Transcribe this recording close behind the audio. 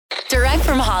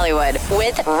from Hollywood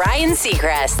with Ryan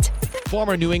Seacrest.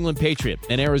 Former New England Patriot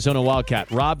and Arizona Wildcat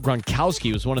Rob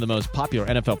Gronkowski was one of the most popular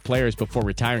NFL players before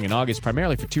retiring in August,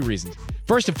 primarily for two reasons.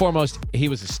 First and foremost, he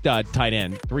was a stud tight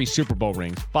end, 3 Super Bowl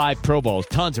rings, 5 Pro Bowls,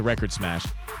 tons of record smash.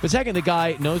 But second, the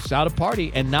guy knows how to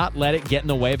party and not let it get in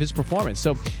the way of his performance.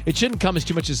 So it shouldn't come as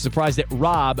too much as a surprise that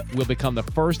Rob will become the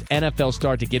first NFL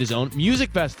star to get his own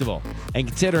music festival. And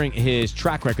considering his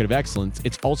track record of excellence,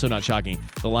 it's also not shocking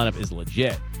the lineup is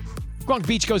legit. Gronk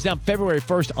Beach goes down February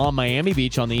 1st on Miami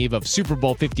Beach on the eve of Super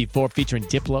Bowl 54 featuring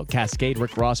Diplo, Cascade,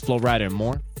 Rick Ross, Flo Rida, and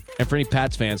more. And for any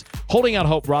Pats fans holding out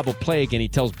hope Rob will play again, he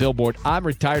tells Billboard, "I'm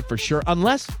retired for sure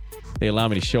unless they allow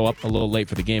me to show up a little late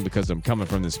for the game because I'm coming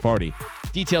from this party."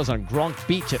 Details on Gronk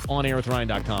Beach at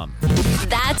onairwithryan.com.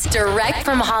 That's direct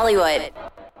from Hollywood.